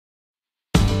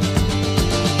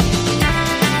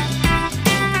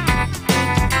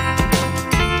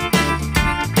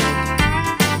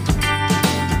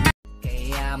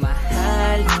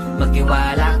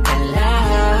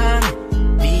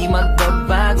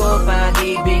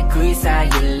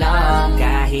sa'yo lang.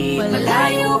 Kahit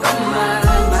malayo ka man,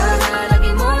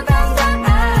 mahalagin mo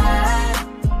tandaan.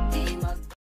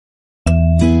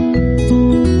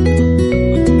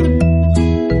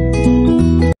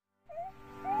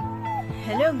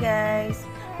 Hello guys!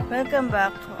 Welcome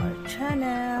back to our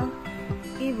channel,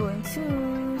 Ibo and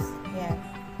Zeus. Yeah,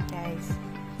 guys.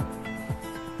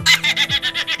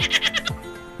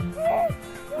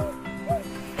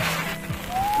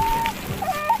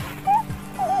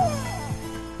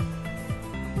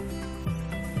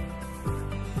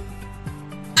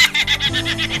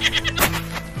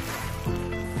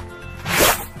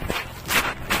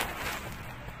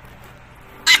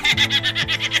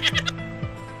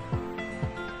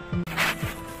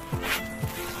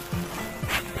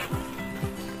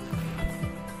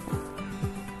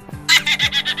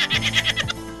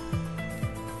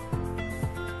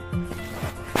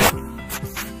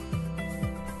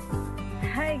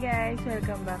 Hi guys!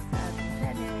 Welcome back sa ating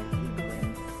channel, Ibo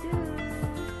and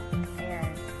Zeus.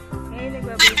 Ayan. Ngayon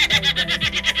nagbabalik tayo sa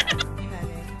ating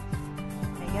channel.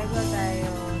 May gagawa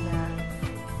tayo na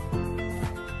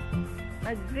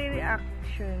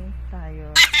magre-reaction tayo.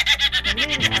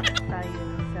 Magre-react tayo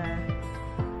sa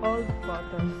old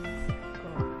photos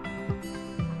ko.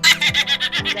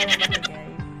 Dala ba ito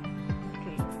guys?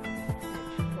 Okay.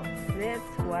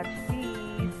 Let's watch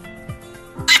these.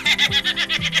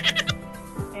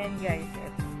 And guys,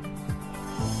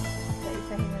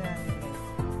 isa-isahin na natin guys.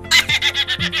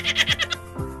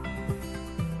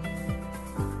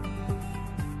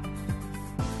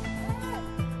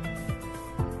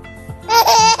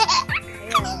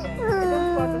 Ayan guys,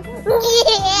 itong photos na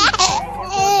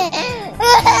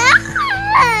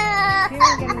film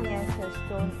kami niya sa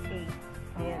Stone 8.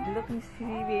 Ayan, look ni si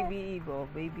Baby Ibo.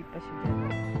 Baby pa siya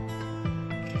dyan.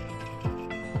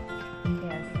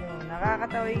 Ayan, so,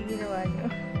 nakakatawa yung ginawa nyo.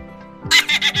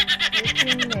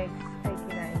 Yung next ay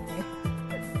kinain niya.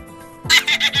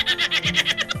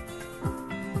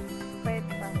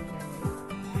 Pwede pa niya.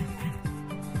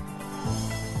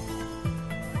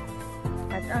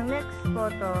 At ang next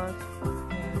photos,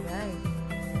 ayan guys,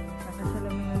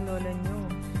 nakasalamin ng lola nyo.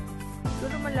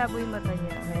 Siguro malabo yung mata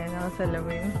niya, kaya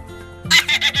nakasalamin.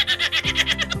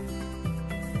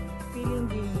 Feeling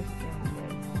genius yan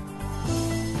guys.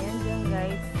 Ayan dyan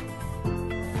guys.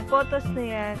 Ang photos na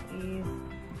yan is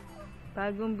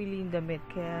bagong bilhin damit,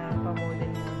 kaya pa-model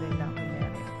lang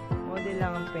kunyari. Model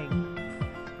lang ang peg.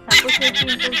 Tapos may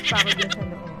pimples pa ako dyan sa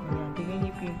noo. Ayan, tingnan niyo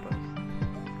yung pimples.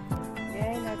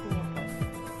 Gayahin natin yung photos.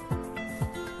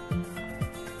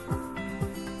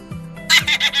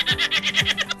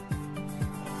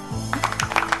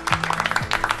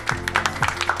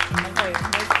 Okay,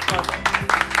 next photo.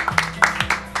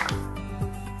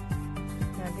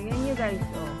 Ayan, tingnan niyo guys,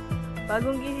 oh.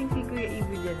 Bagong gising si Kuya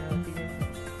Ibo dyan, oh. Tingnan niyo.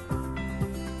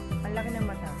 Ang laki ng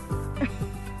mata.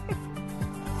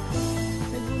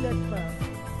 Nagulat pa.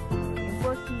 Yung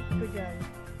pose ko dyan,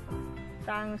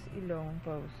 tangos ilong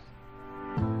pose.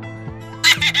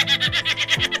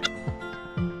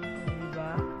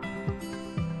 Diba?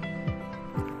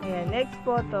 Ayan, next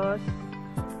photos.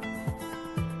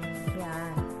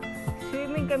 Ayan.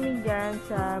 Swimming kami dyan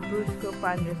sa Brusco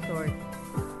Pan Resort.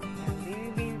 Ayan,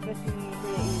 bibili pa si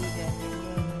Kuya Iwi dyan.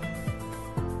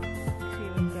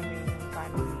 Swimming kami ng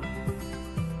family.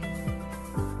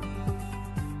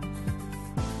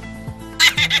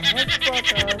 Next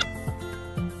photos.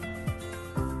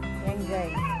 Yan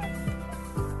guys.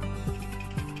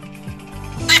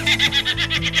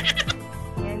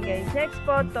 Yan guys. Next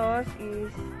photos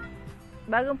is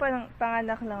bagong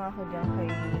panganak lang ako dyan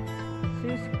kay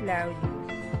Zeus Claudius.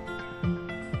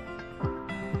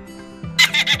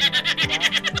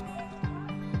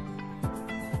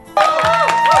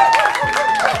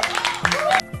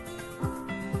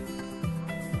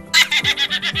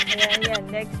 Ayan, yan.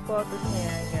 Next photos na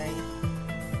yan, guys.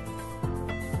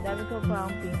 Ang dami ko pa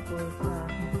ang pimples sa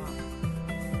mukha.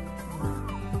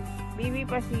 Baby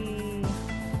pa si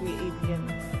Kuya Adrian.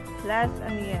 Last,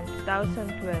 ano yan?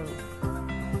 2012.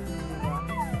 Diba?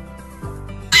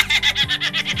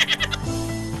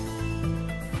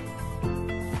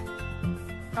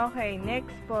 Okay,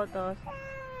 next photos.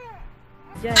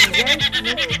 Diyan, guys.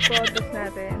 Next photos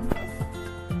natin.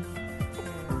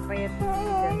 Payat mo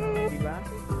dyan, diba? Payat.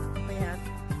 Payat.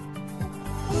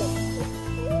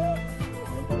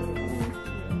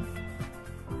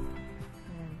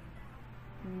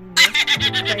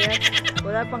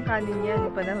 Wala pang kanin yan.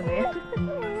 Yung panahon na yan.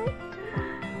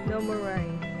 No more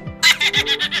rice.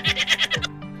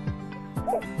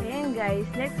 Ayan guys.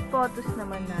 Next photos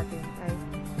naman natin. Ay,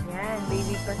 yan.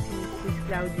 Baby pa si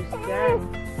Claudius dyan.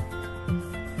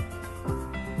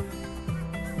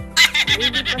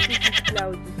 Baby pa si Sis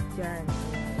Claudius dyan.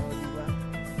 O, diba?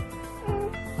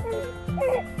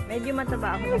 Medyo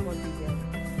mataba ako ng konti dyan.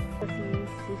 Kasi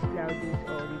Sis Claudius,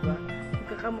 o, diba?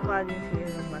 Magkakamukha din sila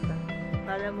ng mata.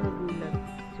 Kala mo nagulat,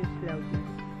 Sis Claudius.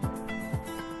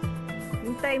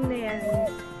 Yung time na yan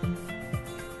is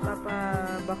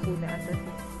papabakuna ata si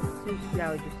Sis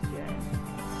Claudius dyan.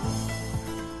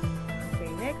 Okay,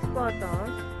 next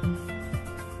photos.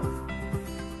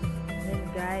 Ayan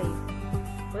guys.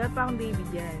 Wala pa akong baby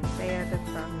dyan. Kaya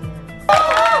tatang yan.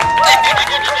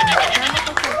 Kasama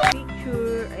ko sa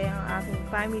picture ay ang aking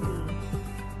family.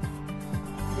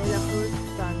 De La Cruz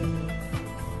family.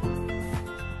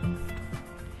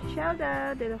 Shout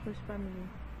out De La Cruz family.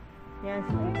 Yan,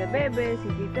 si Tita Bebe, si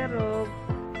Tita Rob,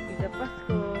 Tita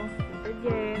Pasko, Tita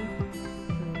Jen,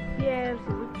 si Pierre, si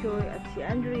Butchoy, at si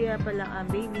Andrea pala ang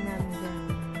baby namin dyan.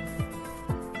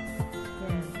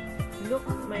 Yan. Look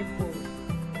my pose.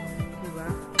 Diba?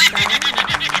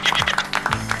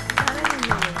 Tara yun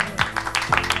yun.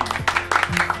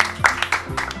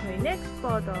 Okay, next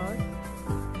photos.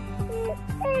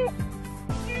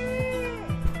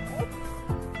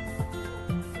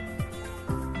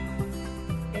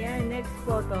 Ayan, next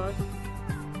photos.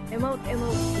 Emote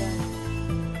dyan.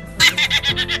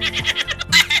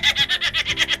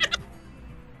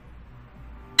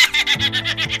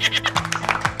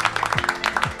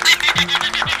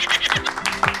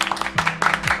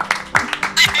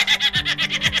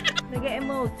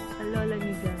 Nag-emote ang lola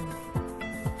niyo dyan.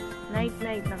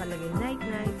 Night-night nakalagay.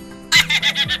 Night-night.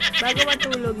 Bago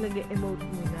matulog, nag-emote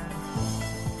muna.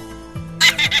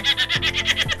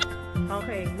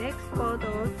 Okay, next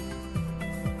photos.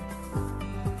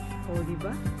 O,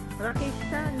 diba?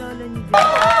 Rakista, lola niyo dyan.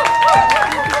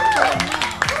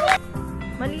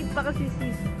 Maliit pa kasi si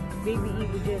Baby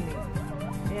Ibo dyan eh.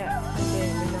 Kaya,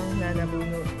 yun ang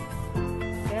nanabunod.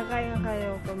 Kaya kaya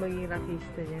ko pa maging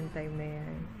rakista dyan time na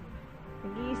yan.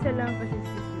 Nag-iisa lang kasi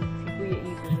si Kuya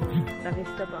Ibo.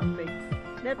 Rakista pa ang pwede.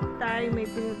 That time, may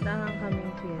pinuntahan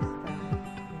kaming fiesta.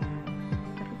 Ayan.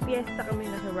 Naki-fiesta kami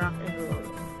na sa rock and roll.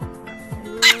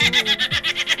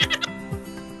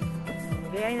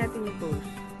 Gayahin natin yung pose.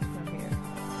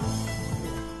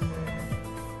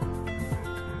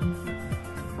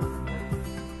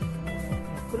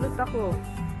 Kulot ako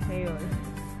ngayon.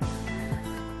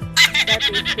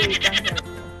 Dati straight ang hair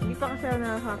ko. Hindi pa kasi ako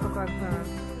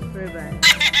nakakapag-reband.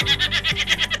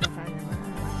 Baka naman.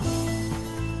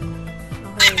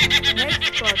 Okay,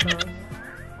 next photos.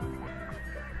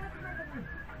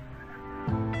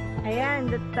 Ayan,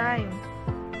 that time.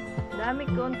 Dami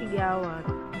kong tigawat.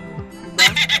 Diba?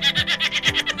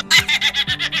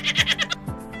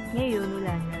 Ngayon,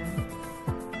 wala na.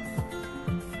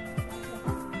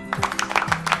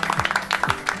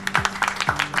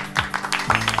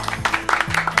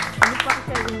 Ano pa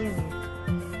kasi ganyan eh?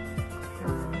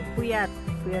 Puyat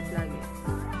lagi.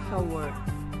 Sa work.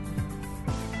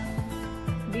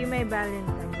 Be my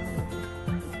Valentine.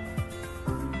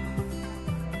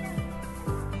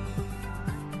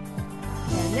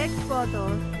 Yan, next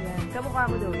photos. Yan,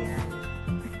 kamukha ko daw yan.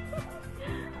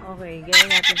 Okay, gawin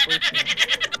natin post na.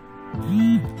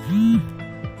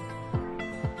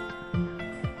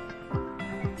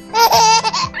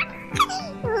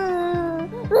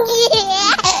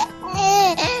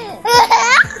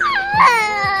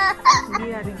 Hindi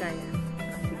natin kaya.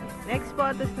 Sige. Next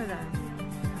photos na lang.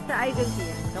 Sa idol ko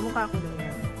yan. Kamukha ko daw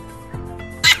yan.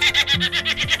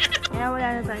 Kaya wala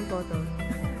na tayong photos.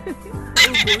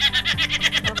 Naubos.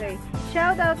 Okay.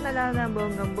 Shoutout na lang ng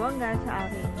bonggang-bongga sa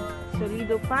aking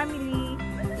Solido family,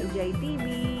 kay Jai TV,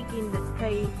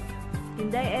 kay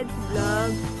Inday Ed's Vlog,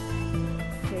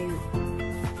 kay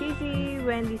Cici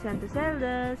Wendy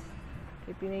Santoseldas,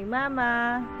 kay Pinoy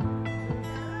Mama,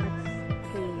 at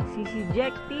kay Cici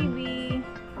Jack TV,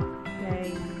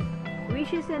 kay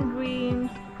Wishes and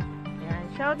Dreams. Yan.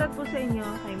 Shoutout po sa inyo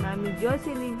kay Mami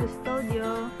Jocelyn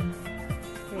Custodio,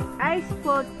 kay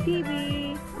iSpot TV.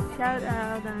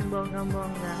 Shoutout ang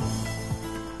bonggang-bongga.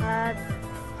 At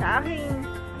sa aking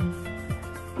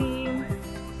team,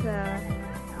 sa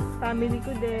family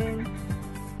ko din,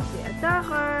 si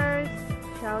Attackers,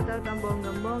 shoutout ang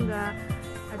bonggang-bongga.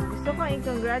 At gusto kong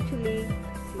i-congratulate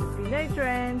si Pinoy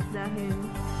Trends dahil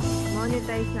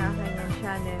monetize na ang kanyang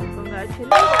channel. Congratulations!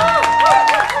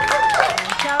 And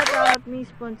shoutout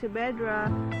Miss Poncebedra,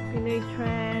 Pinoy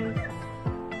Trends.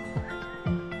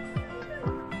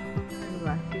 Ano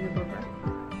ba? Sino ba ba?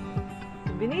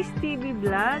 Si Binis TV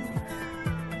Vlog,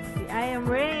 si I Am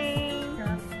Rain,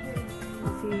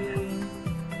 si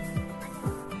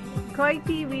Koi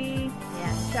TV.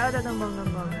 Ayan, shoutout ang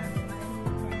bonggang-bongga.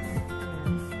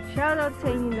 Shoutout sa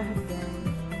inyo lahat guys.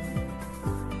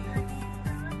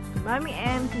 Mami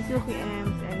M, si Suki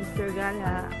M, and Mr.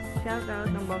 Gala.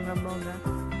 Shoutout ng bongga-bongga.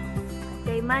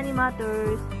 Kay Manny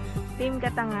Matters, Team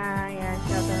Katanga. Yan,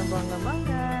 shoutout ng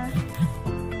bongga-bongga.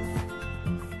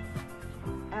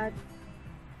 At,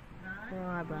 ano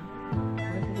nga ba?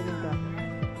 Ano sasabihin ko?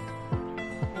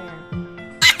 Ayan.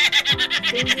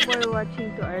 Thank you for watching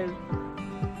to our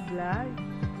vlog.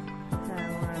 Sa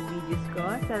mga videos ko.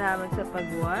 Salamat sa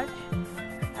pag-watch.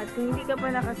 At kung hindi ka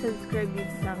pa nakasubscribe dito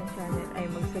sa aking channel, ay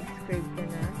mag-subscribe ka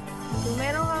na. Kung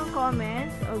meron kang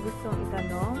comments o gustong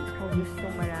itanong o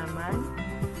gustong malaman,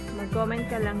 mag-comment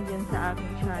ka lang dyan sa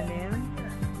aking channel.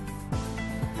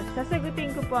 At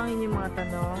sasagutin ko po ang inyong mga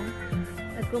tanong.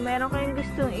 At kung meron kayong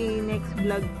gustong i-next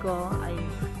vlog ko, ay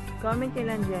comment nyo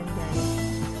lang dyan, guys.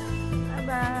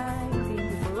 Bye-bye! Thank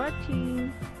you for watching!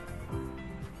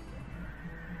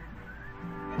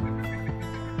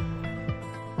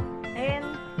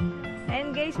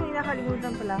 And guys, may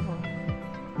nakalimutan pala ako.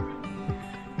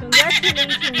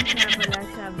 Congratulations na pala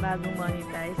sa bagong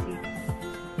monetizing.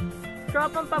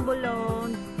 Tropang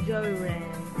Pabulong, Joy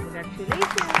Ren.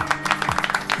 Congratulations!